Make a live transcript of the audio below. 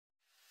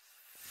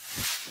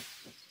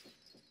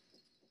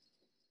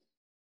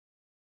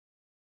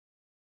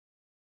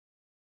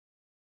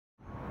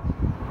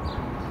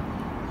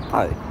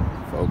Hi,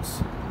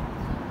 folks.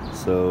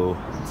 So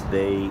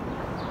today,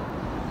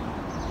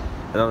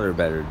 another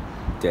better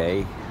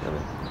day.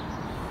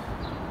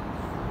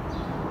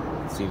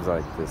 It seems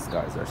like the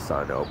skies are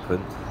starting to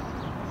open.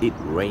 It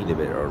rained a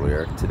bit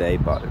earlier today,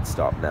 but it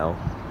stopped now.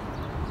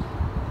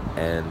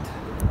 And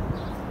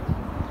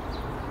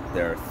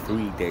there are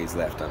 3 days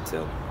left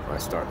until I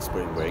start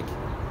spring break.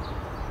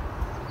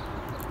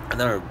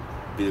 Another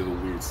bit of a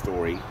weird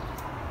story.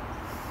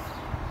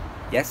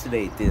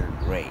 Yesterday it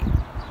didn't rain.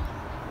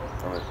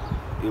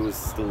 It was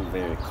still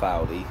very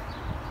cloudy,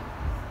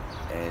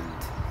 and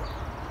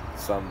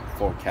some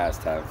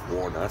forecasts have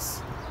warned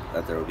us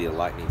that there will be a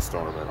lightning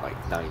storm at like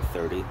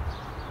 9:30,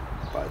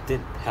 but it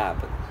didn't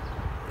happen.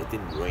 It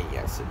didn't rain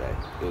yesterday.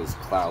 It was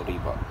cloudy,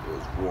 but it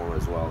was warm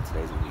as well.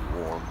 Today's gonna be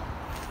warm,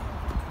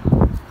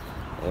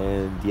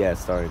 and yeah,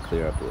 it's starting to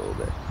clear up a little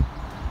bit.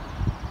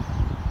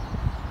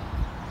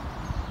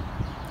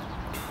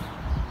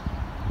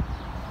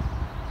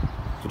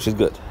 Which is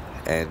good.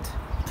 And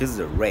because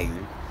of the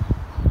rain,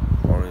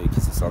 or maybe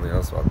because of something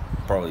else, but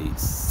probably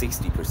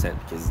 60%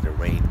 because of the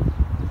rain,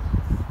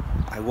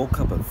 I woke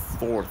up at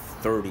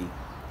 4:30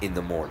 in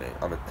the morning.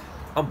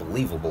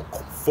 Unbelievable.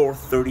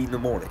 4:30 in the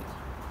morning.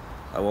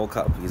 I woke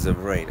up because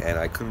of rain, and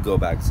I couldn't go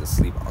back to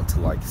sleep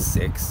until like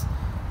 6.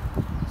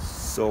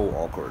 So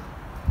awkward.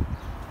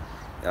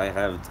 And I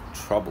have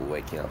trouble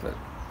waking up at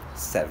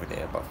 7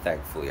 a.m., but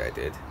thankfully I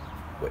did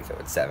wake up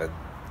at 7.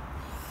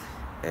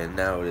 And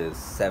now it is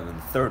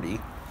 7:30.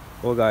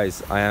 Well,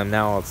 guys, I am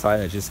now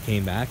outside. I just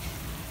came back,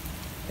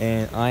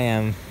 and I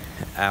am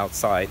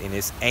outside in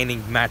this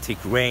enigmatic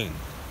rain.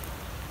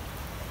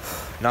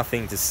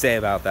 Nothing to say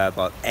about that,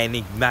 but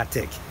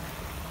enigmatic.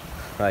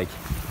 Like,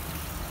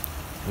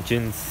 you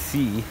can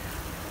see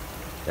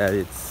that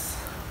it's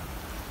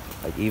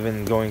like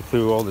even going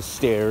through all the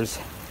stairs,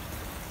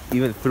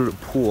 even through the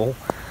pool,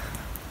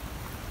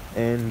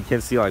 and you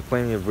can see like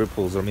plenty of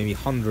ripples, or maybe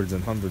hundreds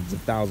and hundreds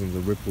of thousands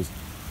of ripples,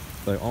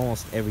 like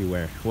almost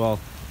everywhere. Well,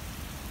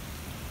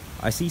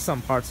 I see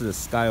some parts of the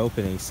sky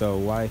opening,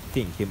 so I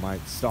think it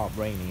might stop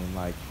raining in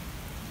like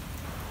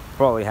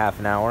probably half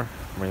an hour,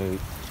 maybe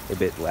a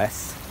bit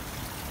less.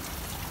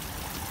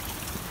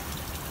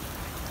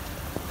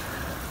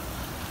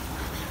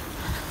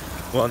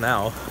 Well,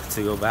 now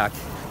to go back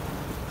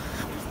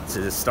to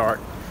the start,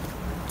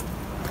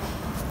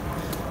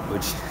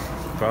 which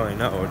you probably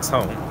know, it's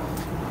home.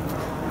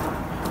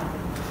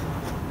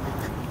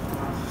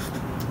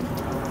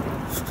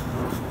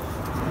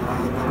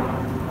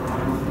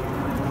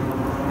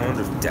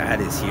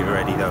 Dad is here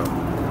already though.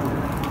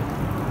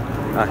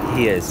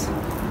 He is.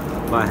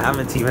 But I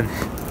haven't even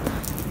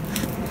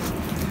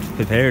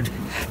prepared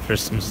for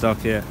some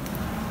stuff yet.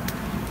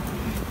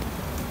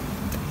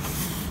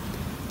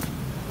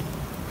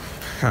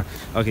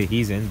 Okay,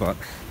 he's in, but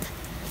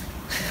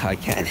I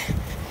can't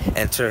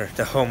enter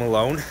the home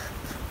alone.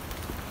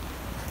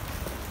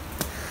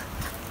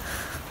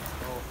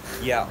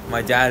 Yeah,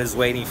 my dad is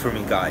waiting for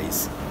me,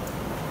 guys.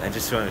 I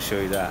just want to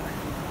show you that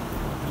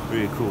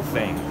really cool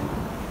thing.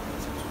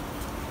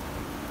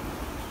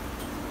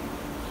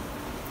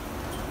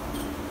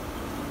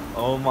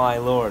 Oh my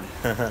lord.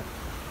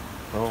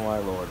 Oh my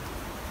lord.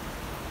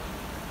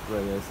 What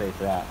am I gonna say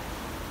for that?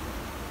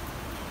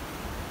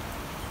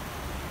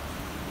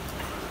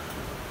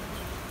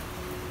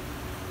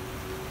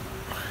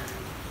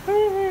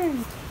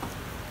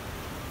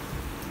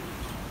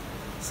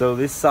 So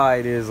this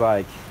side is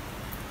like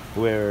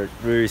where it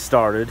really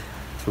started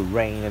to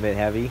rain a bit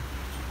heavy,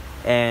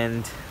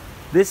 and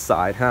this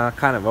side,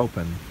 kind of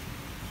open.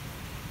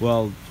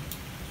 Well,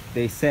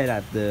 they said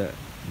that the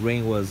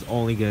rain was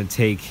only gonna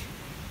take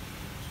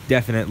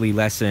definitely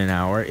less than an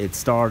hour. It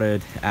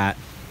started at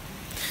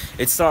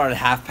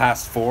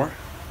 4:30.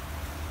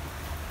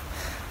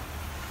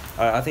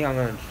 I think I'm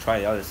gonna try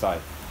the other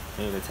side.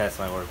 Maybe the test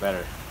might work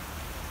better.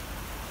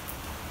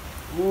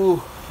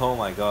 Ooh, oh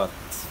my god,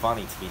 it's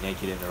funny to be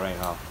naked in the rain,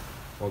 huh?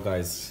 Well,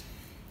 guys,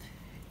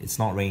 it's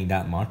not raining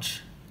that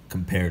much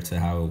compared to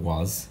how it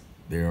was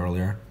a bit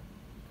earlier.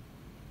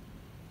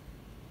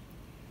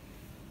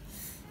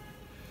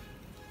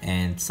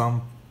 And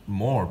some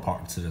more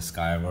parts of the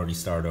sky have already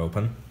started to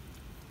open.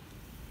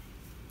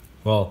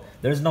 Well,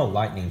 there's no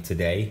lightning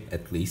today,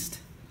 at least.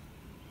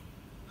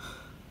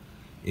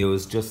 It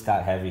was just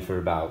that heavy for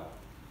about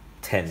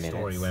 10 minutes.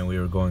 Story when we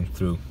were going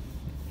through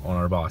on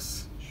our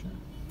bus. Sure.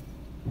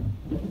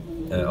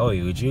 Oh,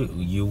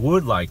 you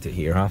would like to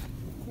hear, huh?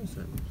 Of course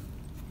I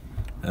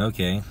would.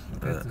 Okay.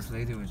 That's this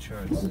lady with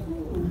shorts.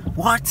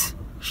 What?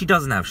 She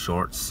doesn't have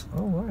shorts.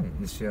 Oh, why?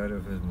 Is she out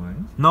of her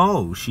mind?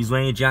 No, she's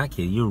wearing a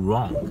jacket. You're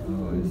wrong.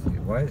 Oh, I see.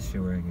 Why is she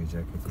wearing a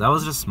jacket? That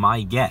was just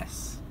my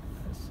guess.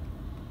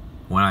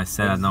 When I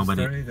said that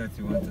nobody... What is the story that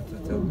you wanted to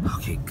tell me?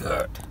 Okay,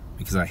 good.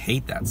 Because I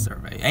hate that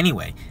survey.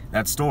 Anyway,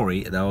 that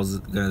story that I was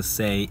gonna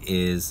say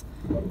is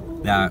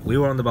that we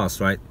were on the bus,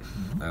 right?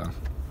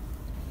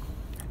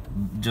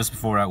 Just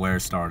before that, where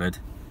it started.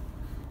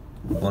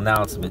 Well,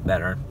 now it's a bit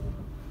better.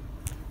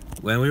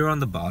 When we were on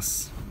the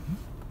bus,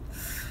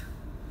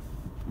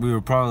 we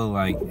were probably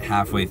like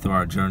halfway through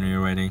our journey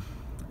already,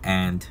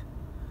 and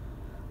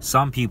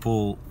some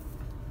people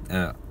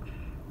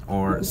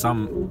or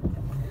some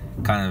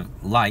kind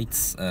of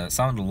lights,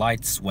 some of the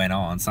lights went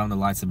on, some of the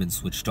lights have been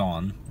switched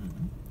on.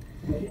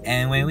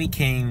 And when we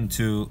came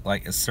to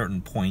like a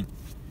certain point,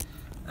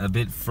 a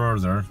bit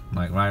further,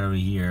 like right over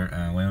here,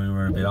 when we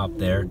were a bit up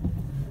there,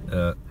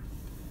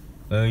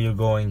 when you're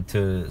going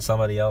to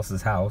somebody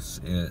else's house,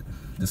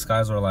 the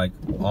skies were like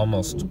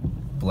almost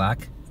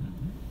black,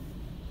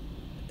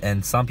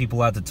 and some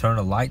people had to turn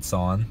the lights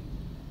on.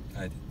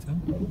 I did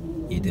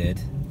too. You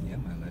did? Yeah,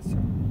 my lights are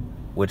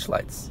Which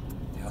lights?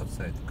 the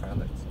outside, the car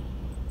lights.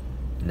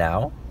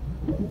 Now?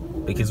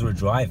 Because we're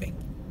driving.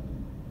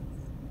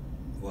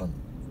 Well,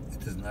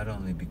 it is not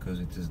only because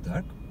it is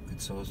dark,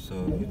 it's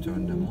also you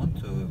turn them on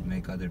to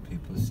make other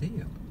people see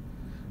you.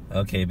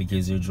 Okay,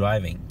 because you're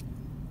driving.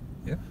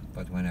 Yeah,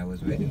 but when I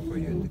was waiting for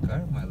you in the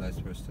car, my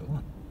lights were still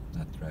on.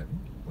 Not driving,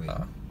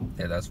 waiting.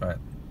 Yeah, that's right.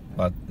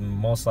 But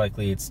most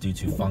likely it's due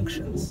to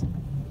functions.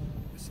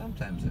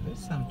 Sometimes it is,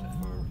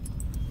 sometimes we're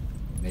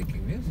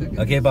making music.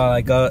 Okay, but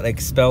I got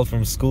expelled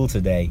from school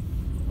today.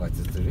 What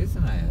is the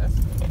reason I asked?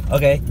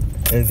 Okay,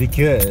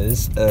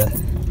 because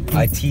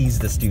I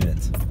teased the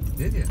student.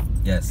 Did you?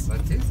 Yes.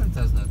 But teasing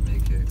does not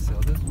make you excel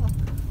as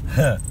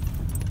well.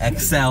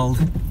 Excelled.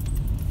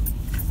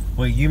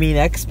 Wait, you mean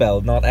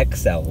expelled, not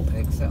excelled.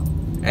 Excel.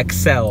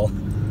 Excel.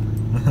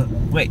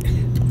 Wait,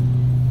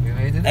 You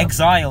made it up.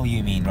 exile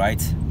you mean,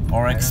 right?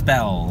 Or I don't-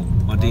 expel.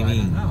 What do you Well, I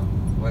mean? don't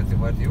know.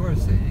 What you were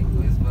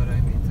saying is what I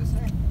mean to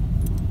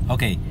say.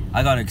 Okay,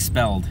 I got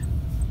expelled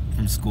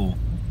from school.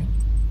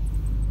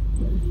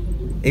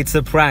 It's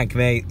a prank,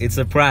 mate. It's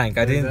a prank.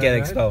 I Is didn't that get right?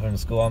 expelled from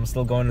school. I'm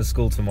still going to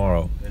school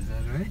tomorrow. Is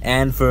that right?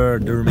 And for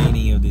the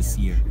remaining of this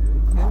year.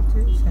 Have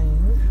to say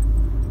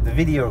it. The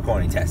video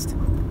recording test.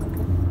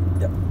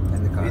 Yep.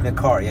 In the car. In the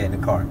car, yeah, in the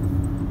car.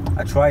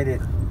 I tried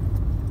it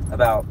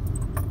about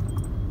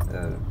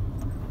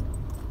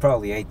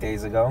probably 8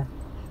 days ago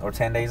or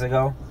 10 days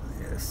ago.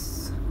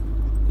 Yes.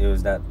 It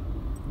was that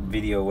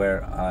video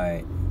where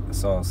I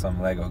saw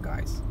some Lego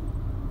guys.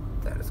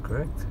 That is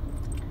correct.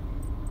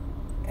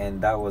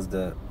 And that was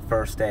the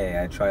first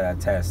day I tried that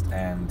test.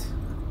 And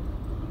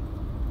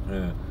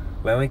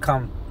when we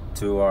come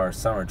to our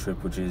summer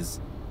trip, which is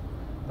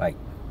like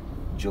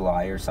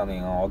July or something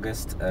in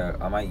August,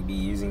 I might be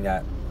using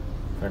that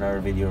for another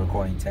video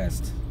recording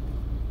test.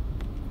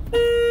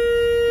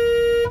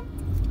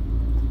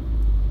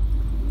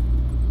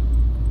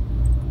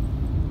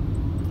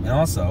 And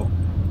also,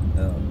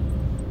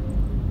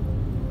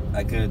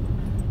 I could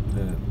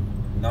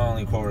not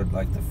only record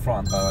like the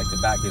front, but like the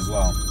back as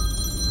well.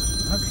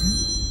 Okay.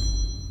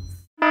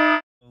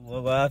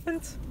 What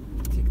happened?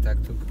 Tic tac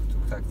tuk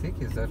tac tick.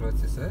 Is that what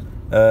you said?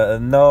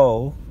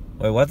 No.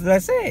 Wait, what did I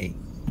say?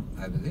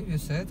 I believe you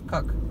said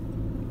cock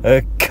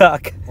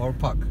Cuck. or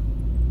puck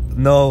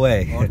No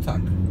way. or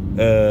tuck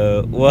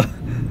What?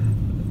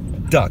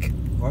 Duck.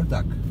 or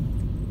duck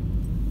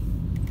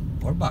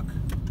or buck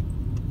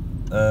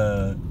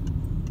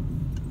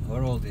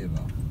or all the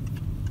above.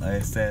 I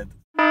said.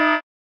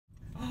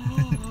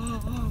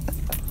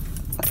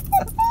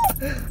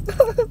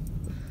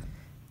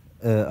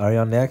 Are you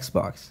on the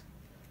Xbox?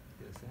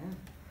 Yes, I am.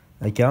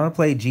 Like, I want to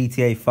play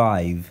GTA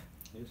 5.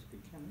 Yes, we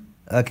can.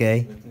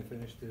 Okay. Let me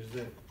finish.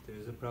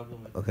 There's a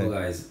problem with Okay. Well,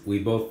 guys, we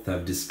both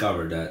have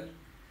discovered that it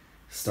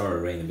started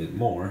raining a bit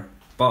more,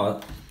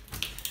 but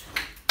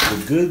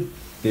the good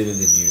bit of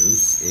the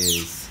news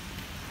is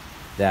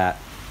that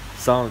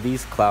some of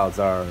these clouds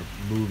are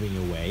moving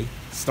away,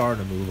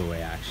 starting to move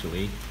away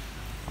actually.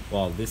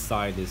 Well, this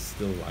side is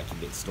still like a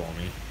bit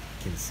stormy, you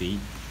can see,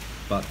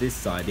 but this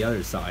side, the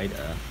other side,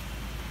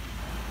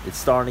 it's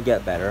starting to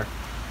get better.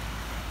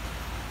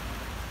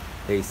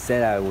 They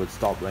said I would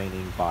stop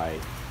raining by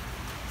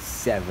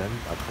 7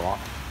 o'clock.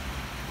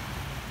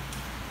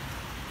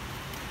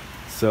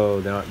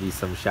 So there might be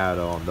some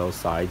shadow on those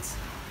sides.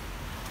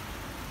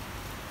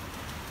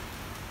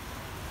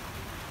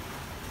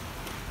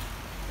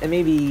 And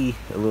maybe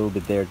a little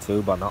bit there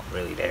too, but not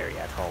really there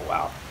yet. Oh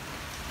wow.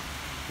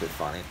 A bit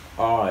funny.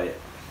 Alright,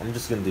 I'm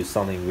just gonna do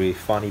something really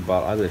funny,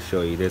 but I'm gonna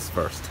show you this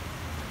first.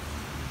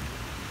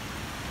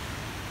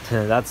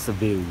 That's a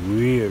bit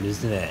weird,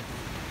 isn't it?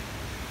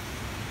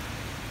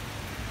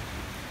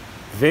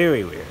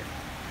 Very weird,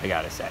 I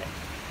gotta say.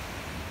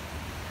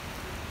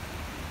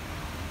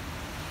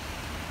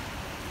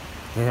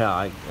 Yeah,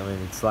 I mean,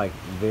 it's like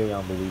very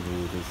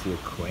unbelievable to see a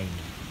crane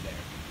there.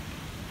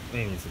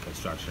 Maybe it's a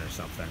construction or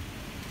something.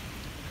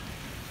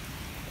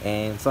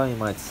 And some of you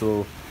might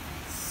still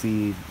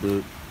see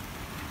the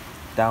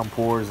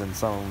downpours and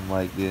some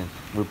like the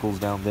ripples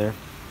down there.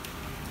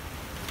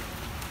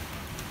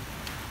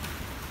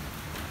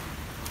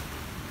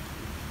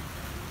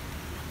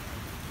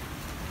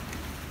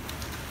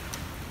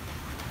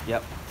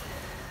 Yep.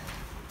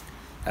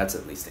 That's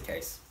at least the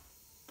case.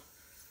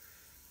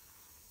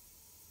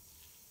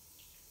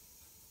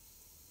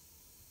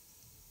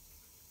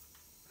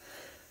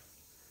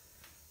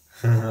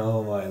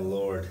 Oh my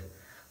lord.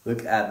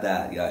 Look at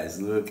that, guys.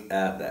 Look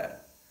at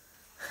that.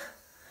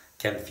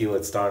 Can feel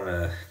it starting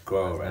to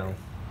grow right now.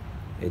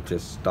 It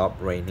just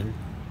stopped raining.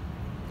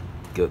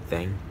 Good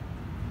thing.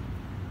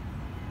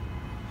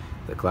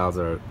 The clouds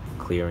are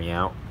clearing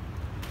out.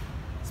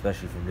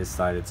 Especially from this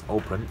side, it's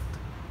open.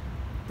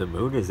 The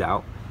moon is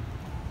out.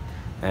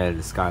 And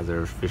the skies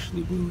are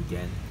officially blue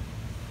again.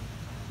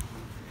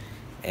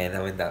 And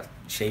I mean, that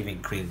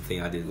shaving cream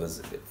thing I did was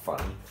a bit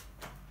funny.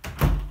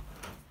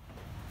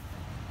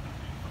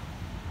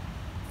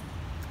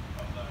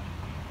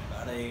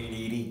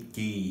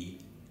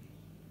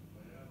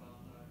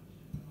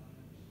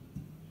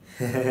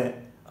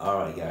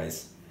 Alright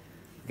guys,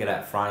 look at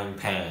that frying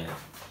pan.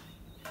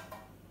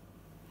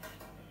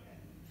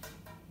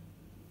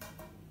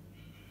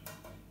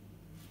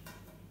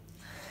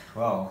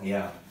 Well,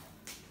 yeah.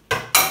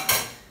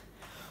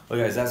 Well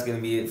guys, that's gonna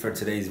be it for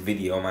today's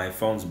video. My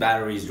phone's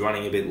battery is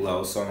running a bit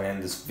low, so I'm gonna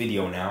end this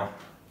video now.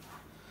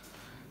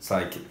 It's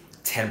like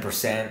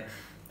 10%,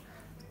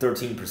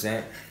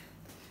 13%.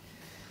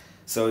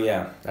 So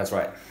yeah, that's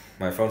right.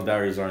 My phone's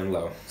battery is running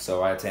low,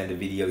 so I had to end the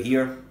video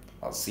here.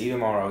 I'll see you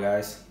tomorrow,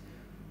 guys.